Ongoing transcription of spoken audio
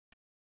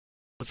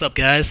What's up,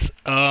 guys?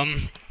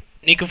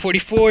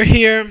 Niko44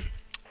 here.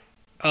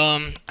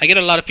 I get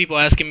a lot of people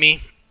asking me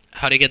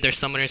how to get their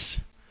Summoner's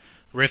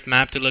Rift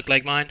map to look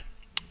like mine,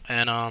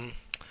 and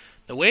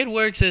the way it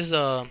works is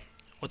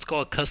what's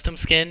called custom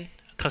skin,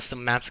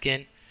 custom map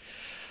skin.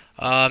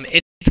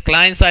 It's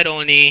client side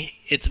only.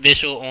 It's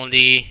visual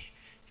only.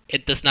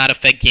 It does not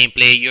affect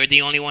gameplay. You're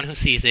the only one who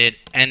sees it,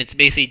 and it's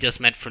basically just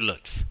meant for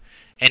looks.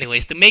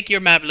 Anyways, to make your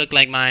map look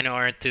like mine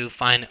or to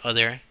find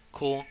other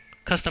cool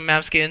custom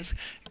map skins,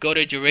 go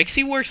to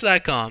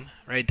JurixiWorks.com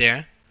right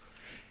there,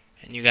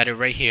 and you got it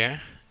right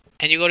here.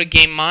 And you go to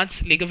Game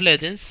Mods, League of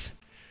Legends,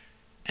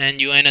 and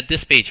you end at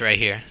this page right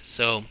here.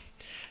 So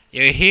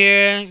you're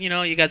here,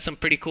 you got some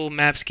pretty cool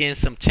map skins,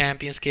 some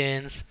champion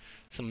skins,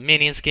 some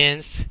minion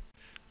skins.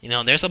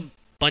 There's a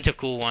bunch of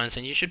cool ones,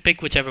 and you should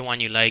pick whichever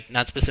one you like,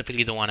 not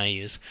specifically the one I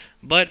use.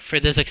 But for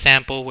this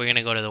example, we're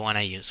gonna go to the one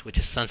I use, which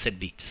is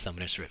Sunsetbeach,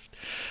 Summoner's Rift.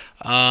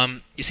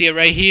 You see it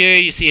right here.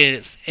 You see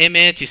its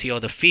image. You see all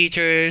the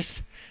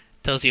features.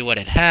 Tells you what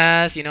it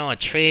has. A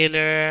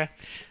trailer.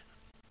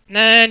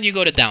 Then you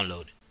go to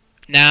download.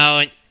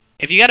 Now,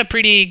 if you got a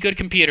pretty good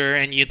computer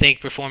and you think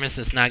performance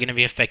is not gonna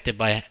be affected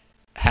by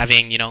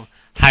having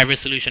high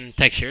resolution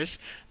textures,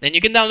 then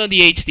you can download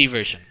the HD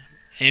version.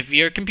 If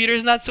your computer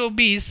is not so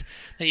beast,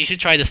 then you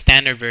should try the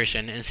standard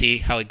version and see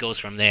how it goes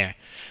from there.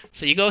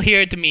 So you go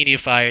here to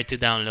Mediafire to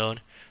download.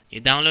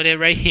 You download it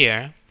right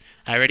here.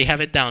 I already have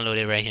it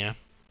downloaded right here.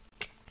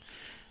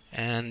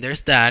 And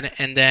there's that.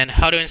 And then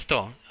how to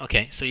install.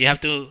 Okay, so you have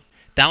to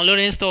download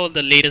and install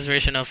the latest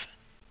version of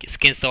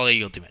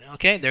Skinstaller Ultimate.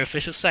 Okay, their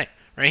official site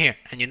right here.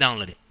 And you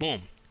download it.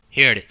 Boom.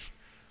 Here it is.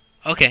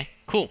 Okay,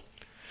 cool.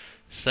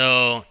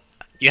 So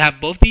you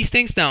have both these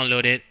things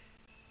downloaded.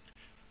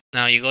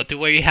 Now you go to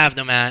where you have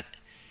them at.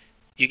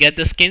 You get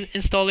the Skin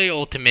Installer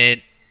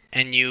Ultimate,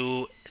 and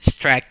you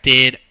extract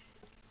it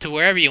to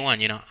wherever you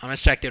want. I'm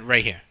extracted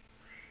right here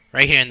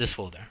in this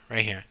folder,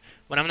 right here.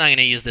 But I'm not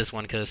gonna use this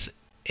one because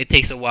it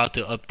takes a while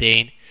to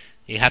update.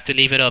 You have to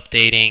leave it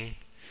updating.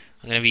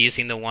 I'm gonna be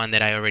using the one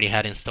that I already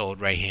had installed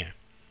right here.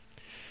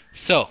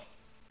 So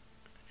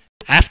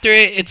after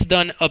it's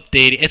done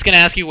updating, it's gonna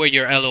ask you where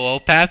your LOL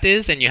path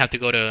is, and you have to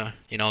go to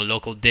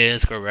local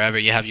disk or wherever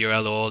you have your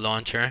LOL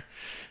launcher,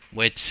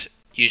 which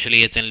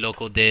usually it's in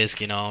local disk,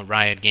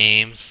 Riot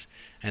Games,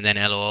 and then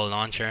LOL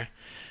launcher.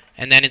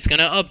 And then it's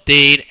gonna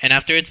update, and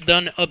after it's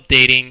done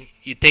updating,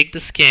 you take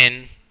the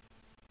skin.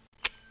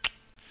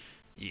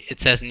 It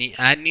says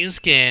add new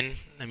skin.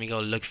 Let me go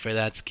look for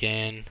that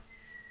skin.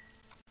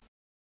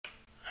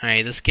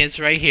 Alright, the skin's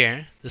right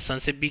here. The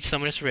Sunsetbeach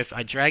Summoner's Rift.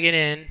 I drag it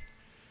in.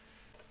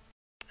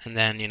 And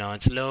then,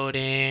 it's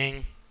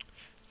loading.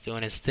 It's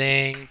doing its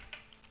thing.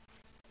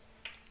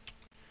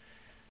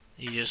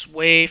 You just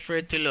wait for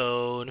it to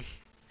load.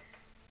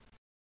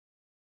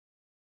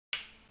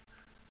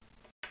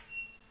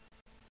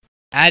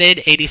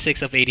 Added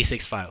 86 of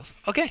 86 files.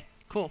 Okay,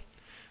 cool.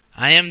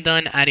 I am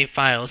done adding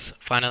files.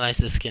 Finalize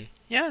the skin.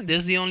 Yeah, this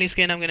is the only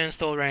skin I'm going to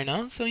install right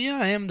now. So yeah,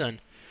 I am done.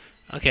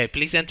 Okay,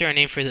 please enter a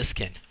name for the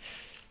skin.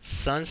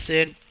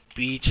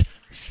 Sunsetbeach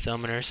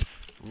Summoner's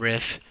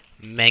Rift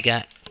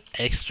Mega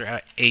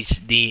Extra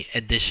HD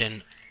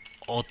Edition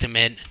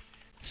Ultimate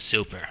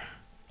Super.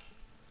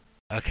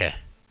 Okay.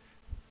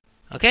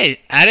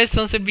 Okay, added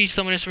Sunsetbeach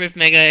Summoner's Rift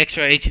Mega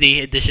Extra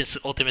HD Edition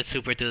Ultimate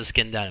Super to the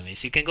skin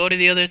database. You can go to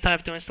the other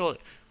tab to install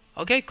it.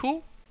 Okay,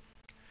 cool.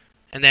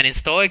 And then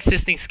install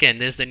existing skin.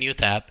 This is the new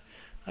tab.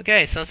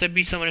 Okay,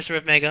 Sunsetbeach Summoner's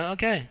Rift Mega.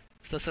 Okay,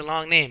 so that's a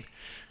long name.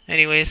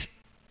 Anyways,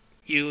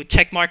 you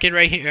check mark it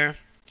right here,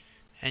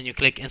 and you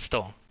click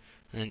install.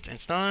 And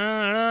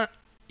install.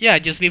 Yeah,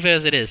 just leave it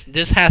as it is.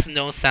 This has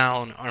no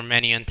sound or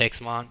menu and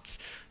text mods,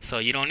 so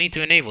you don't need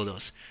to enable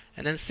those.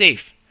 And then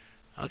save.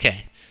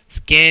 Okay.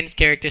 Skin,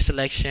 character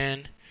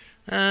selection.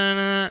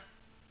 No,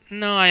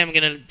 I am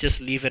gonna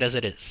just leave it as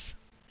it is.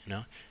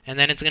 And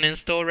then it's gonna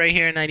install right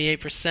here,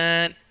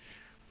 98%.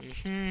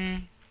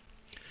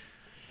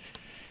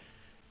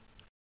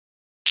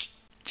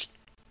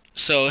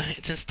 So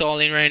it's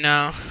installing right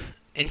now.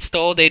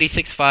 Installed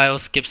 86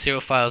 files, skip 0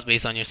 files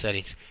based on your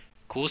settings.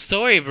 Cool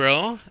story,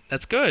 bro.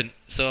 That's good.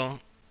 So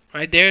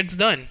right there, it's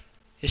done.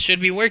 It should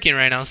be working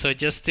right now. So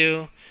just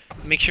to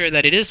make sure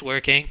that it is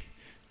working,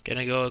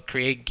 gonna go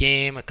create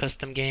game, a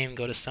custom game,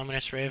 go to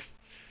Summoner's Rift.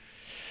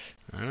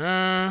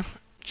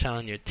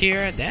 Challenge your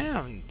tier.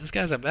 Damn, this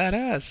guy's a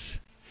badass.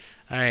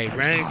 Alright,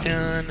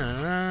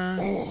 Renekton.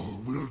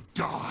 All will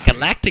die.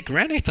 Galactic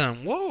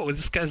Renekton. Whoa,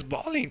 this guy's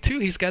balling too.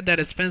 He's got that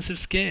expensive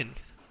skin.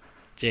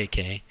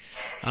 JK.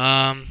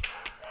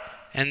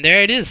 And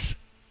there it is.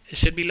 It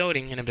should be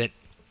loading in a bit.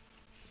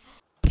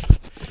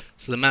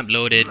 So the map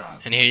loaded,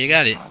 and here you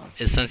got it.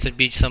 It's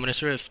Sunsetbeach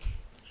Summoner's Rift.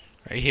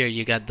 Right here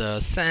you got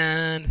the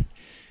sand.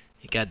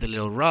 You got the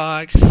little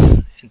rocks.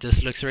 It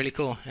just looks really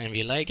cool. And if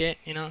you like it,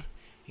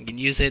 you can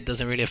use it.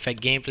 Doesn't really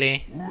affect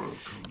gameplay.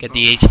 Get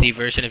the HD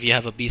version if you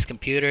have a beast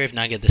computer. If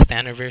not, get the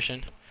standard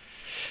version.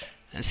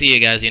 And see you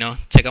guys,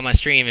 check out my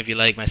stream if you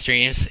like my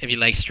streams. If you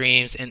like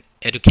streams and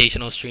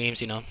educational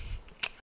streams,